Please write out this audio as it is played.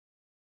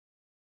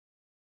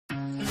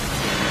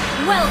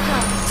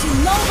Welcome to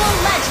Mobile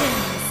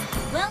Legends!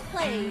 Well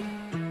played.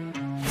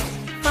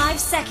 5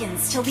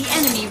 seconds till the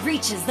enemy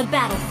reaches the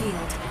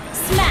battlefield.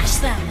 Smash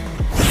them!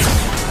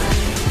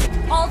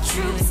 All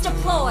troops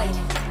deployed!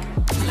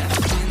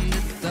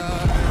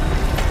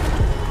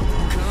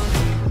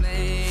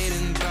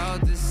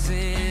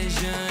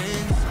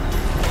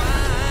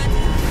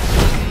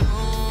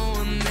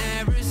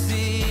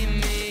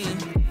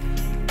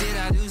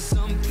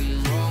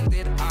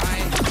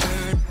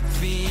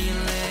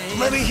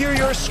 Let me hear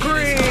your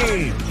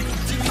scream!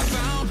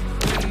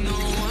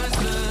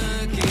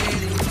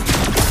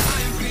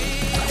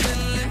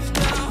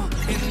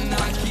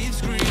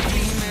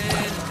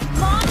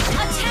 Launch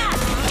attack!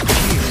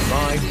 Hear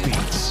my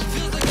beats.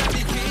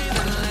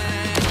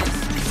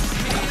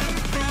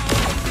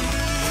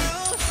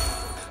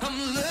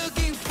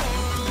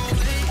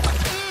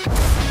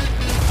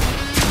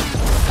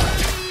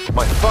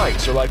 My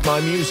fights are like my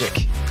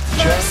music.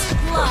 First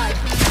blood!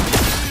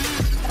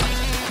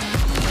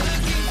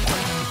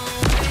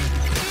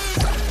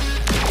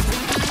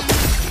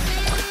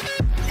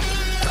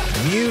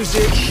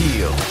 Music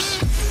heals.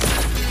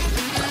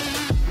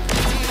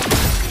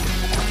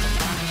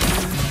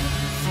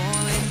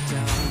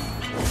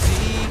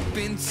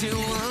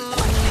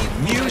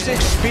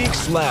 Music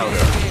speaks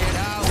louder.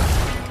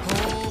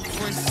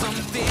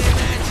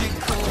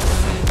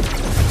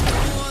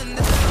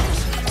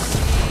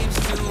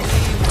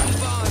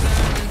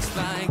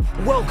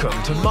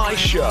 Welcome to my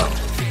show.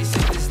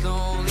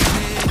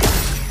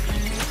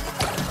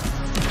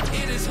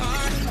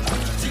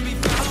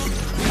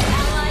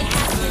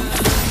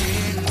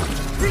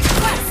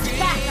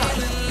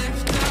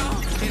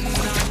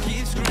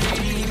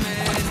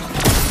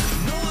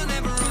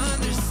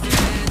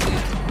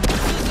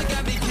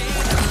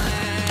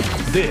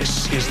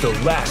 This is the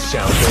last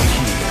sound they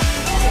hear.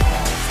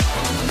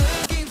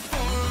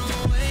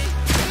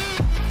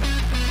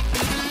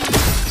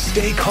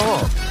 Stay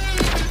calm.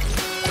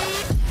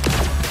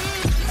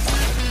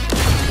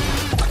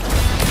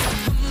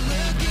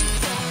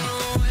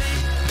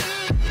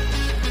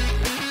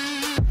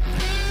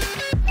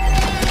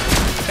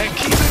 And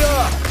keep it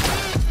up.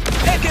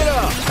 Pick it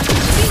up.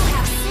 You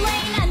have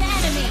slain an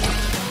enemy.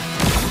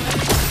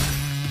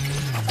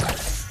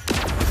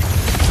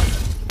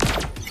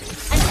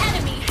 An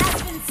enemy has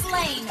been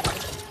slain.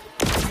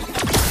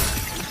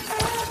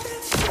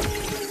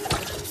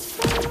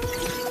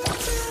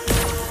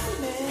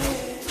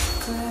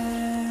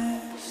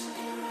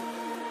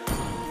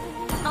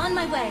 On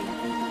my way.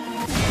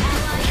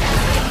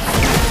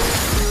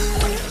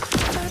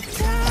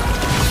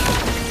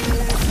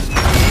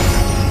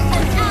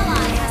 An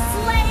ally has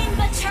slain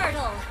the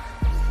turtle.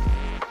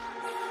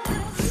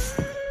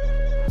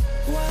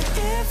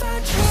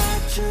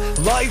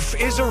 Life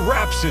is a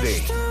rhapsody.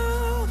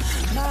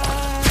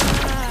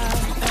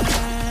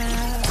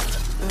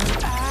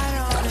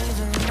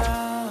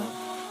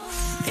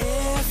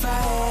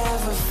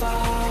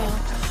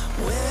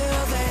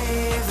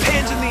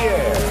 Hands in the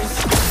air.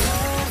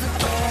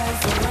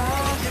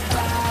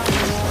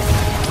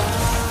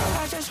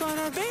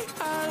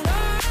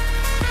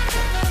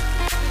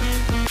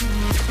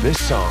 This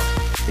song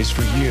is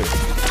for you.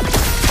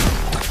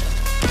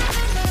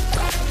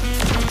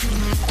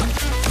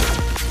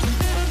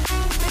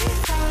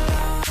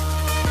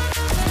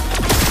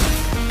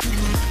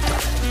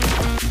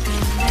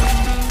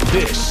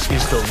 This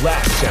is the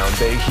last sound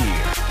they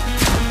hear.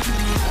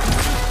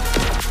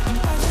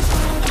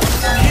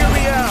 Hear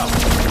me out!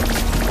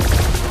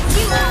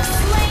 You have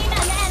slain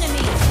an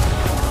enemy.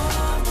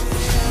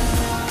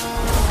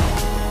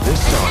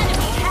 This song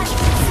Enemy has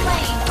been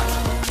slain.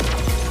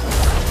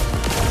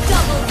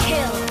 Double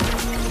kill.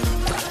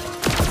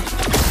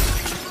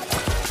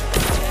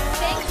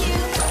 Thank you.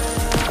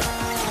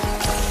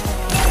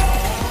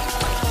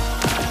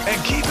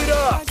 and keep it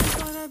up!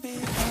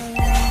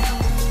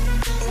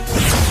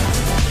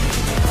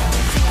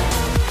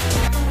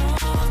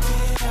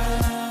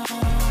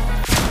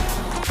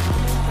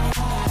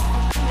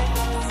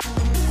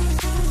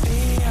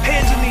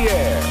 Hands in the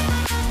air!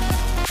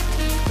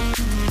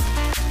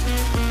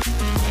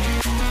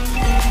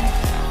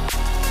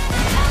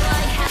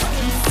 Ally has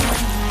been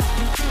slain.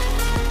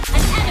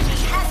 An enemy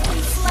has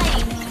been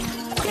slain.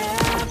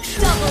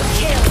 Double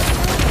kill.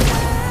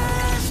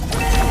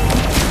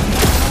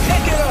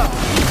 Pick it up!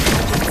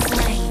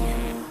 Slain.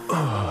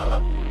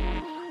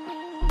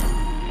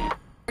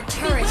 Our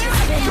turret has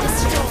been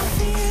destroyed.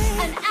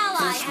 An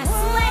ally has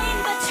slain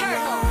the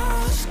turtle.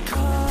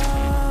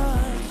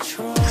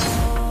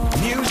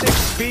 Music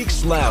speaks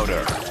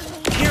louder.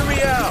 Hear me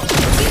out!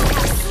 You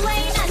have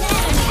slain an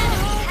enemy.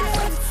 Enemy has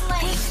been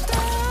slain.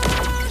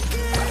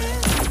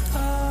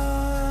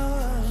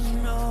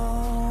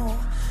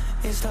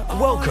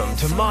 Welcome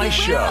to my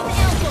show.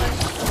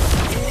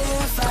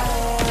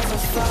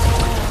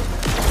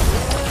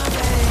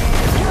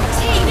 Your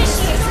team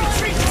initiates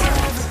retreat.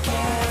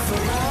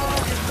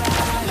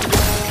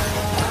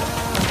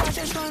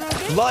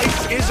 Life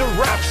is a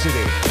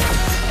rhapsody.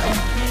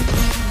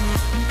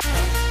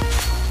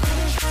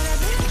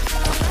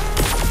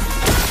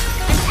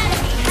 An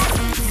enemy has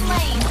been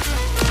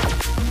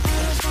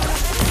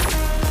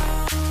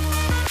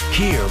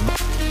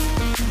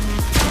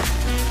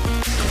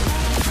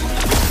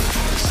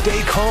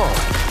calm.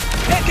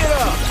 Pick it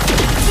up!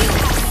 You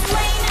have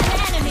slain an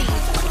enemy!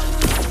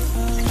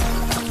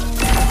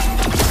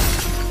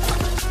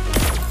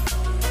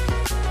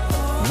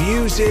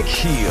 Music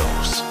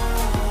heals.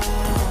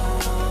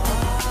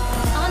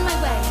 On my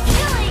way.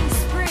 Killing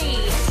spree!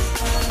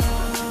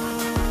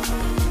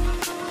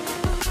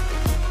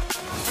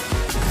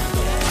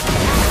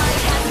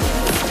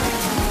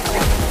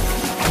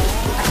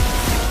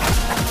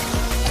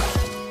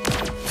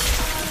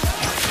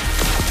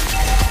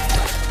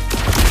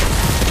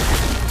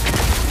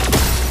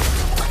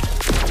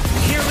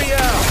 Hear me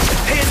out!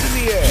 Hands in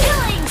the air!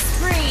 Killing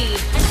spree!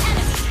 An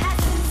enemy has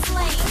been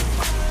slain!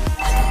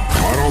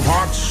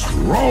 Autobots,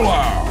 roll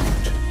out!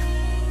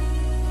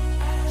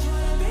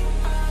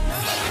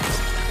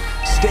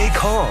 Stay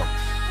calm.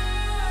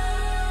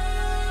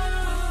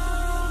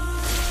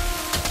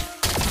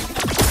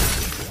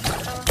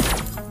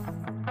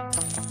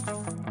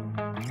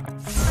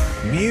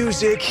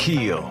 Music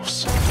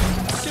heals.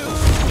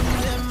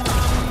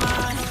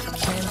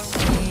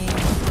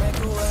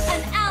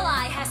 An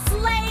ally has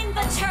slain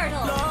the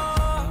turtle!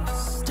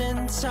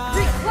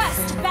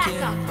 Request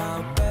backup!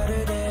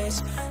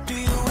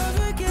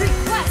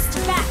 Request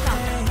backup!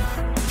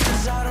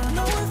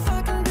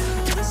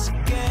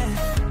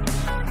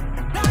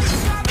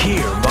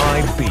 Hear my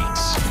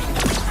beats.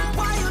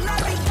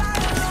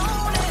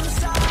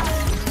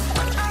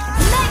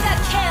 Mega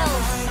kill!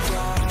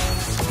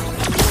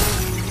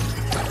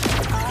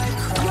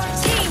 Your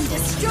team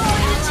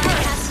destroyed a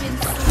turret!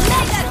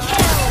 Mega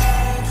kill!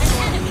 An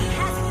enemy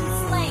has been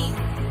slain!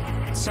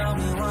 Tell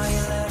me why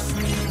you left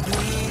me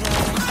bleeding.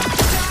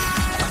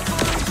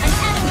 An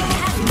enemy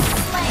has been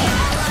slain!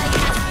 Ally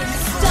has been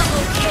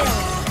double kill!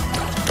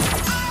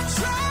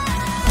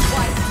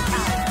 Wipe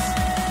out!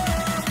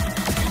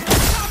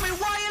 Tell me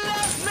why you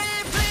left me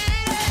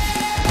bleeding.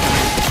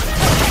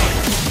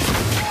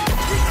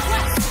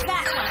 Request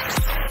backup!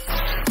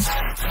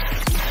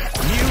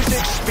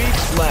 Music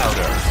speaks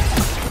louder.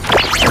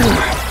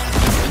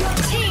 Your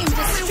team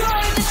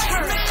destroyed the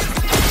turret!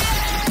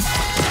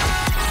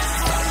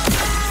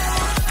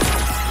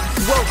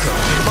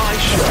 Welcome to my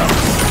show.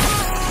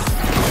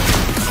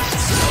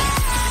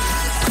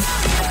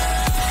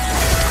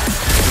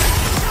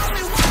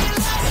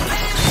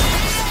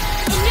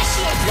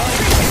 Initiate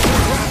retreat!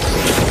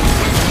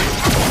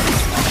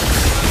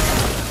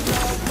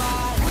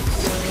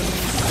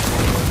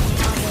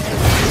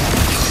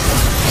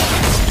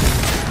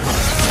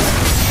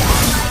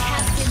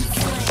 Has been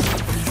slain.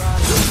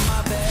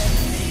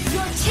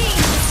 Your team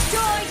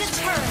destroyed a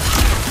turret!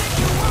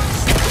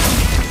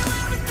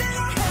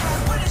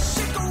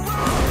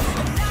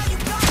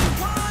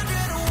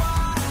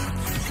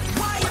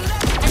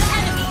 An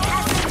enemy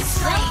has been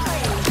slain!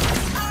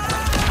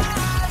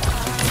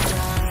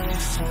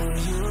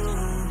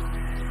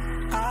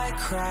 I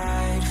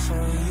cried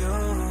for you.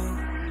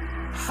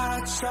 I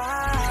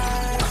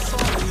tried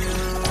for you.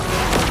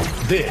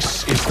 This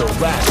is the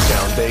last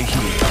sound they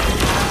hear.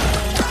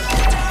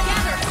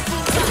 Gather!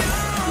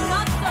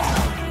 Not solo!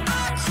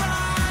 I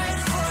cried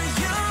for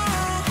you.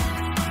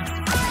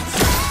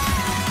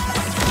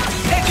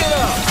 Pick it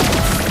up!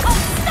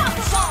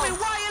 Unstoppable!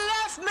 Why you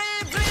left me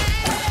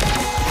bleeding?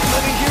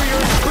 Let me hear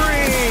your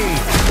scream!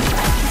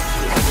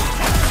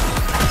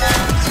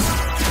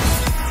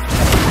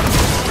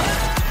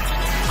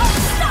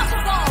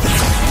 Unstoppable!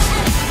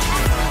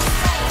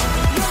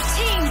 Your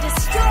team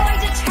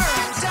destroyed a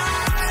turret!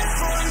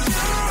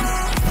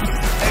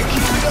 And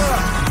keep it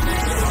up!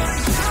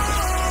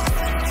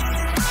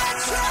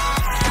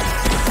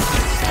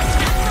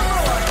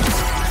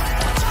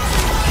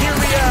 Hear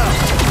me out!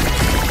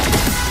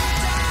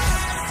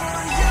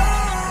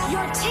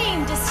 Your team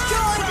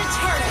destroyed a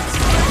turret!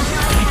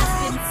 Has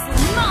been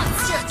slain.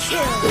 Monster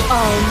kill!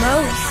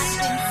 Almost!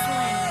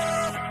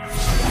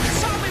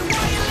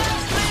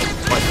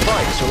 My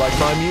fights are like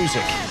my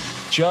music.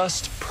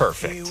 Just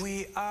perfect. Here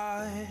we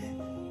are,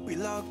 we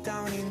locked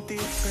down in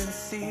different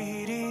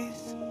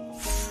cities.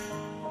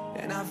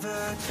 And I've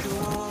heard through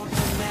all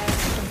the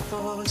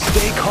metaphors.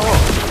 Stay calm.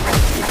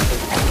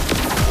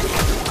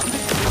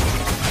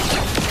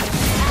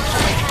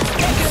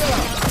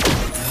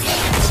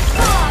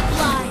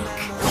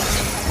 Godlike!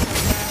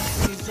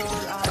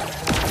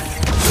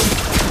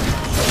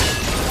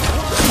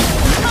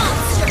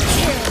 Monster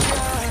kill!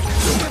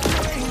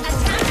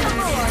 Attack the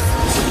Lord!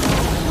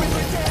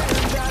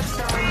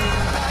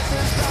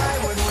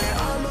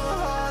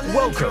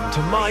 Welcome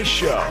to my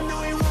show.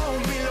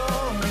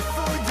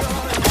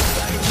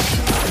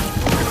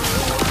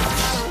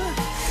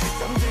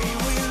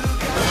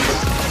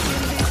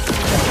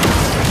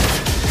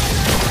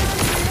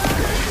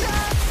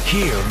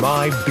 Hear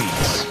my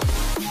beats.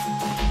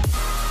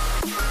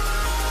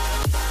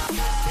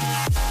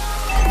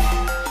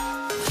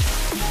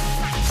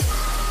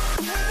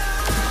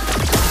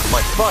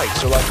 My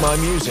fights are like my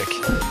music.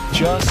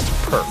 Just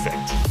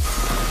perfect.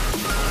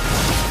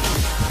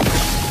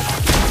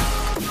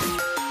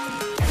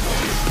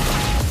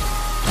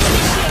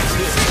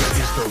 This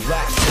is the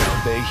last sound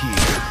they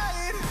hear.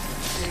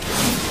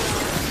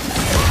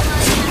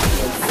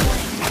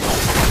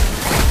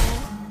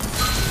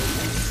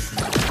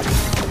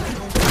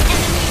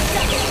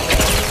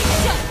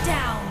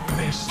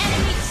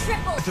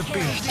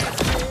 beat.